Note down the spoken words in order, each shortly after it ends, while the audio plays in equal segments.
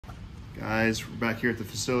Guys, we're back here at the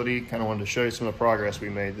facility. Kind of wanted to show you some of the progress we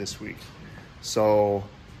made this week. So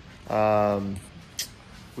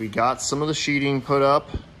we got some of the sheeting put up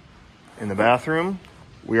in the bathroom.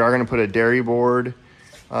 We are going to put a dairy board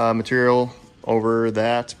material over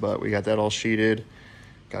that, but we got that all sheeted.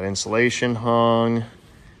 Got insulation hung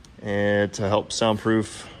and to help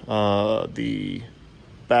soundproof the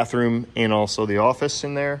bathroom and also the office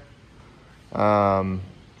in there.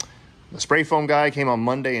 The spray foam guy came on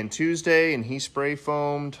Monday and Tuesday, and he spray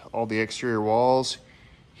foamed all the exterior walls.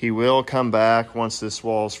 He will come back once this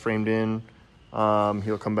wall is framed in.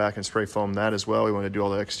 He'll come back and spray foam that as well. We want to do all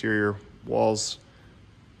the exterior walls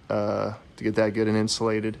to get that good and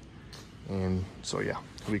insulated. And so yeah,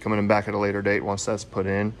 he'll be coming in back at a later date once that's put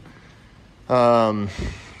in.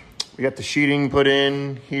 We got the sheeting put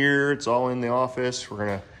in here. It's all in the office. We're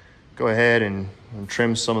gonna go ahead and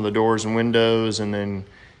trim some of the doors and windows, and then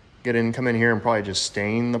come in here and probably just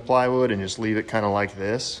stain the plywood and just leave it kind of like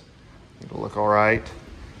this. It'll look all right.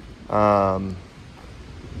 And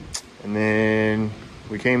then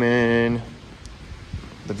we came in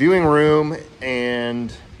the viewing room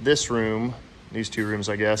and this room, these two rooms,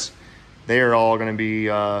 I guess, they are all going to be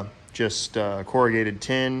just corrugated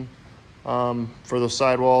tin for those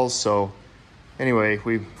sidewalls. So anyway,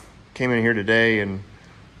 we came in here today and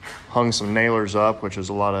hung some nailers up, which is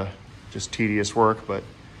a lot of just tedious work, but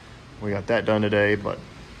we got that done today. But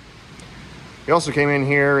we also came in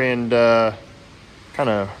here and kind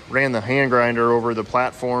of ran the hand grinder over the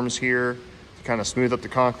platforms here to kind of smooth up the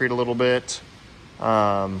concrete a little bit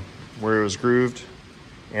where it was grooved.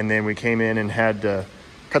 And then we came in and had to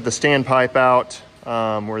cut the standpipe out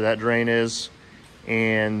where that drain is,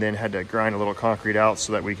 and then had to grind a little concrete out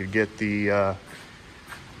so that we could get the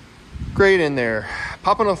grate in there.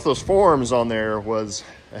 Popping off those forms on there was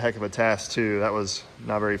a heck of a task too. That was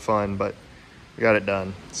not very fun, but we got it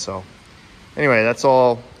done. So anyway, that's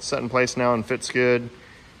all set in place now and fits good.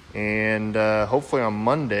 And hopefully on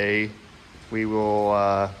Monday, we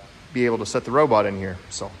will be able to set the robot in here.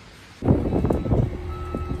 So.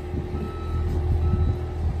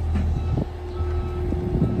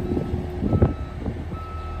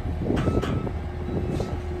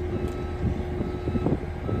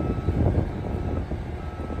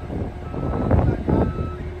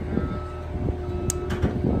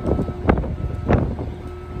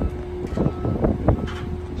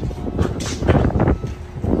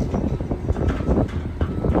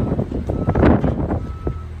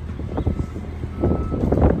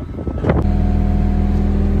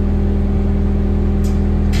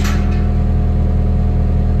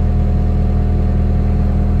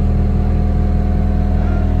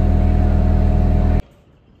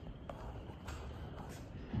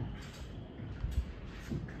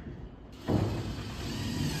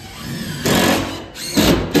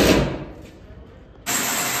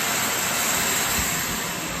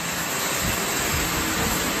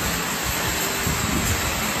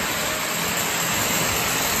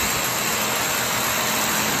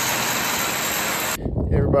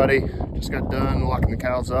 Hey everybody, just got done locking the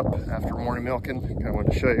cows up after morning milking. Kind of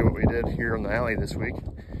wanted to show you what we did here in the alley this week.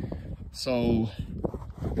 So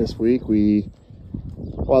this week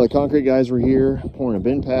while the concrete guys were here pouring a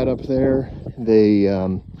bin pad up there, they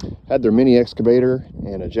had their mini excavator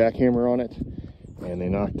and a jackhammer on it, and they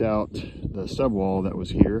knocked out the stub wall that was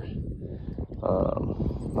here.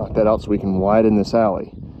 Knocked that out so we can widen this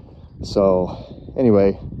alley. So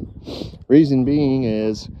anyway, reason being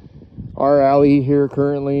is our alley here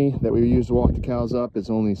currently that we use to walk the cows up is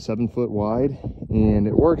only 7 foot wide, and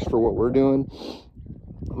it works for what we're doing.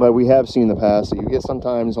 But we have seen in the past that you get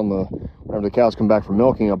sometimes whenever the cows come back from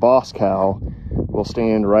milking, a boss cow will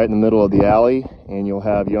stand right in the middle of the alley, and you'll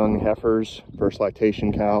have young heifers, first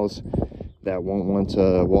lactation cows, that won't want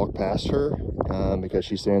to walk past her because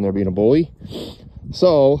she's standing there being a bully.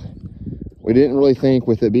 So we didn't really think,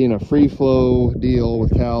 with it being a free flow deal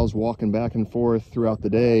with cows walking back and forth throughout the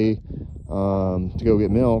day to go get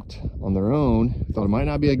milked on their own, thought it might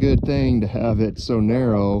not be a good thing to have it so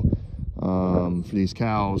narrow for these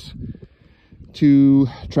cows to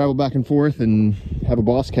travel back and forth and have a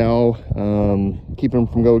boss cow keep them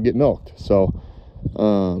from going to get milked. So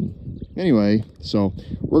anyway, so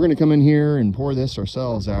we're going to come in here and pour this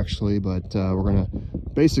ourselves actually, but we're going to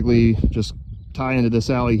basically just tie into this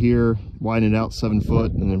alley here, widen it out 7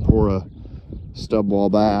 foot, and then pour a stub wall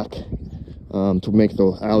back to make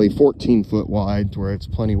the alley 14 foot wide, to where it's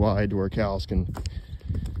plenty wide to where cows can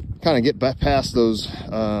kind of get back past those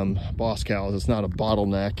boss cows. It's not a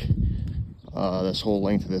bottleneck this whole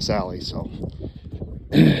length of this alley. So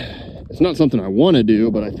it's not something I want to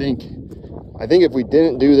do, but I think I think if we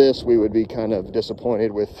didn't do this, we would be kind of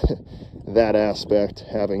disappointed with that aspect,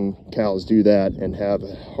 having cows do that and have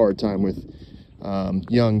a hard time with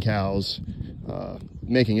young cows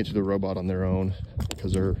making it to the robot on their own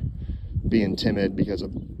because they're being timid because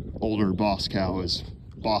an older boss cow is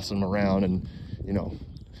bossing them around and, you know,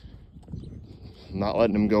 not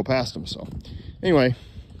letting them go past them. So anyway,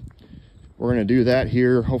 we're gonna do that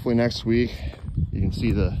here hopefully next week. You can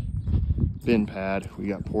see the bin pad we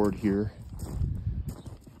got poured here.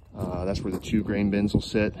 That's where the 2 grain bins will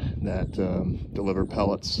sit that deliver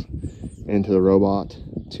pellets into the robot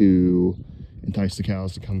to entice the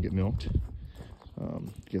cows to come get milked,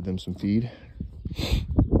 give them some feed.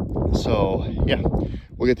 So yeah,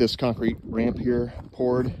 we'll get this concrete ramp here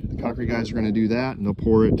poured. The concrete guys are going to do that, and they'll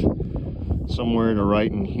pour it somewhere to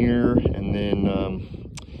right in here, and then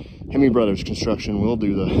Hemi Brothers Construction will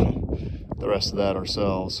do the rest of that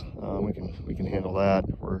ourselves. We can handle that.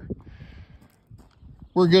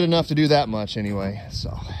 We're good enough to do that much anyway.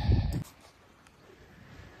 So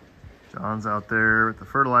John's out there with the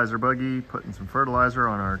fertilizer buggy, putting some fertilizer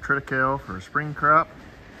on our triticale for a spring crop.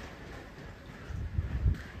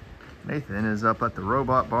 Nathan is up at the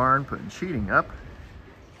robot barn putting sheeting up.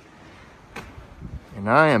 And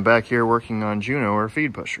I am back here working on Juno, our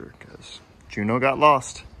feed pusher, because Juno got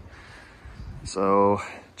lost. So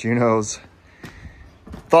Juno's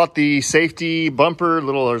thought the safety bumper,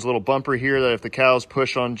 there's a little bumper here that if the cows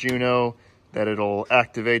push on Juno, that it'll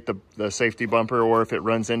activate the safety bumper, or if it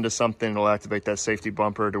runs into something, it'll activate that safety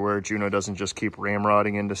bumper to where Juno doesn't just keep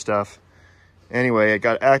ramrodding into stuff. Anyway, it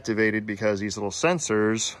got activated because these little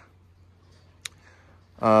sensors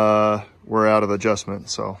were out of adjustment.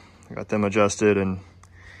 So I got them adjusted, and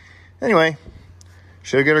anyway,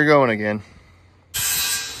 should get her going again.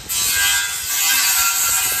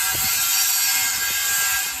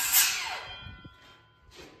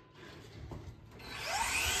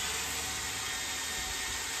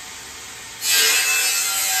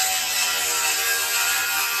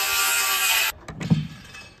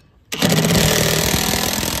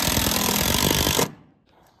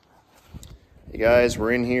 Hey guys,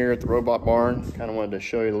 we're in here at the robot barn. Kind of wanted to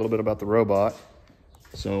show you a little bit about the robot.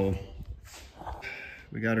 So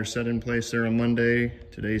we got her set in place there on Monday.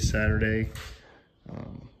 Today's Saturday.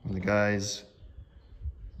 When the guys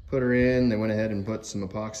put her in, they went ahead and put some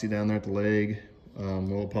epoxy down there at the leg.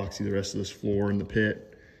 We'll epoxy the rest of this floor in the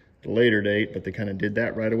pit at a later date, but they kind of did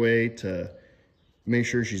that right away to make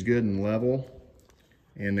sure she's good and level,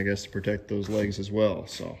 and I guess to protect those legs as well.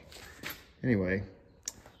 So anyway,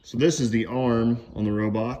 so this is the arm on the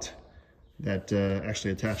robot that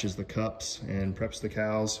actually attaches the cups and preps the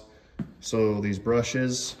cows. So these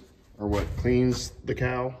brushes are what cleans the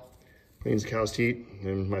cow, cleans the cow's teat,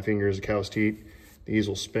 and my finger is the cow's teat. These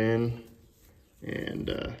will spin and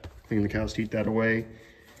clean the cow's teat that away.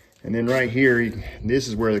 And then right here, this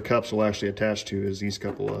is where the cups will actually attach to, is these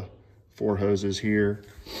couple of 4 hoses here.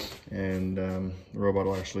 And the robot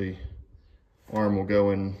will actually, arm will go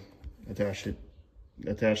and attach the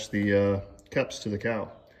cups to the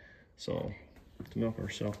cow, so to milk her.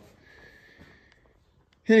 So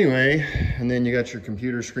anyway, and then you got your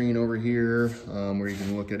computer screen over here where you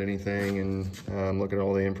can look at anything and look at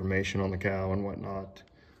all the information on the cow and whatnot.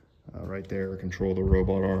 Right there, control the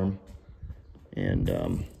robot arm. And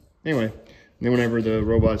anyway, then whenever the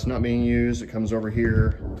robot's not being used, it comes over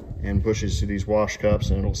here and pushes to these wash cups,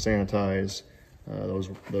 and it'll sanitize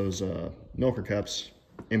those milker cups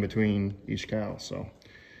in between each cow. So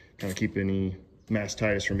kind of keep any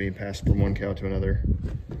mastitis from being passed from one cow to another.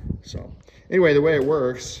 So anyway, the way it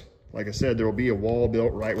works, like I said, there will be a wall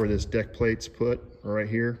built right where this deck plate's put, right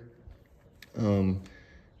here. We'll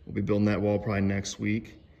be building that wall probably next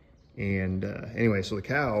week. And anyway, so the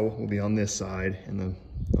cow will be on this side, and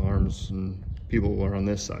the arms and people are on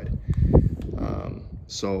this side.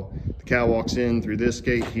 So the cow walks in through this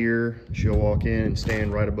gate here. She'll walk in and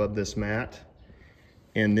stand right above this mat.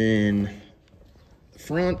 And then the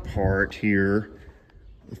front part here,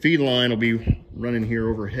 the feed line will be running here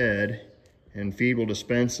overhead, and feed will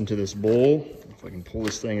dispense into this bowl. If I can pull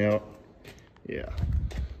this thing out. Yeah.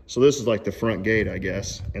 So this is like the front gate, I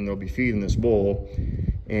guess, and there'll be feed in this bowl,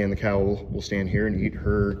 and the cow will stand here and eat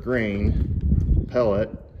her grain pellet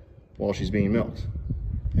while she's being milked.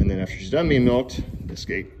 And then after she's done being milked, this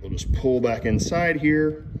gate will just pull back inside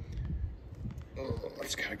here. Oh,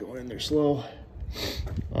 it's kind of going in there slow.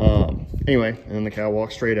 Anyway, and then the cow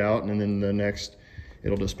walks straight out, and then the next,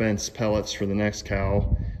 it'll dispense pellets for the next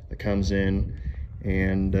cow that comes in,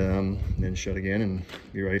 and then shut again and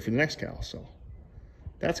be ready for the next cow. So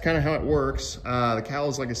that's kind of how it works. The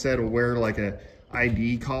cows, like I said, will wear like a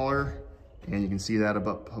ID collar, and you can see that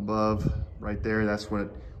above right there. That's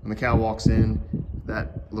what, when the cow walks in,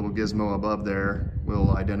 that little gizmo above there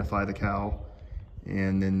will identify the cow.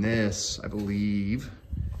 And then this, I believe,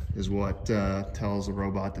 is what tells the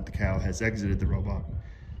robot that the cow has exited the robot.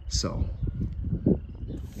 So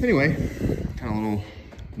anyway, kind of a little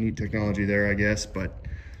neat technology there, I guess. But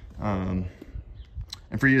and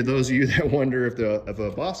for you, those of you that wonder if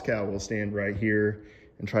a boss cow will stand right here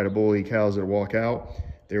and try to bully cows that walk out,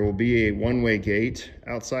 there will be a one-way gate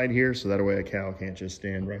outside here, so that way a cow can't just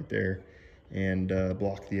stand right there and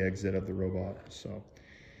block the exit of the robot. So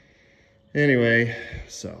anyway,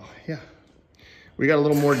 so yeah, we got a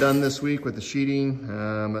little more done this week with the sheeting.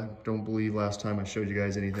 I don't believe last time I showed you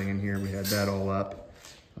guys anything in here. We had that all up.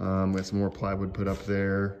 We had some more plywood put up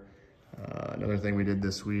there. Another thing we did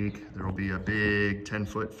this week, there will be a big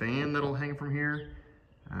 10-foot fan that'll hang from here.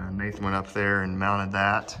 Nathan went up there and mounted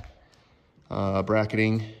that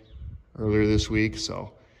bracketing earlier this week.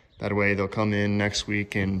 So that way they'll come in next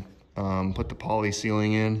week and put the poly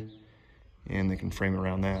ceiling in, and they can frame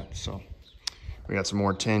around that. So we got some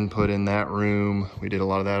more tin put in that room. We did a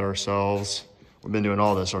lot of that ourselves. We've been doing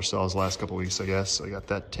all this ourselves the last couple of weeks, I guess. So we got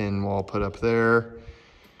that tin wall put up there.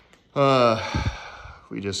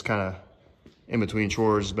 We just kind of, in between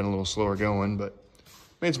chores, has been a little slower going, but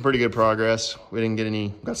made some pretty good progress. We didn't get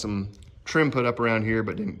any, got some trim put up around here,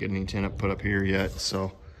 but didn't get any tin put up here yet.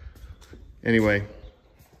 So anyway,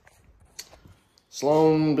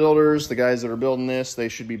 Sloan Builders, the guys that are building this, they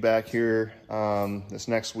should be back here this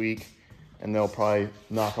next week, and they'll probably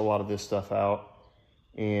knock a lot of this stuff out,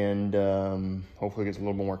 and hopefully get a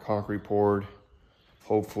little more concrete poured.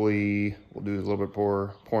 Hopefully we'll do a little bit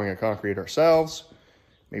more pouring of concrete ourselves,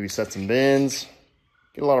 maybe set some bins,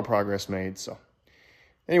 get a lot of progress made. So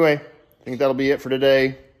anyway, I think that'll be it for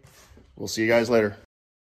today. We'll see you guys later.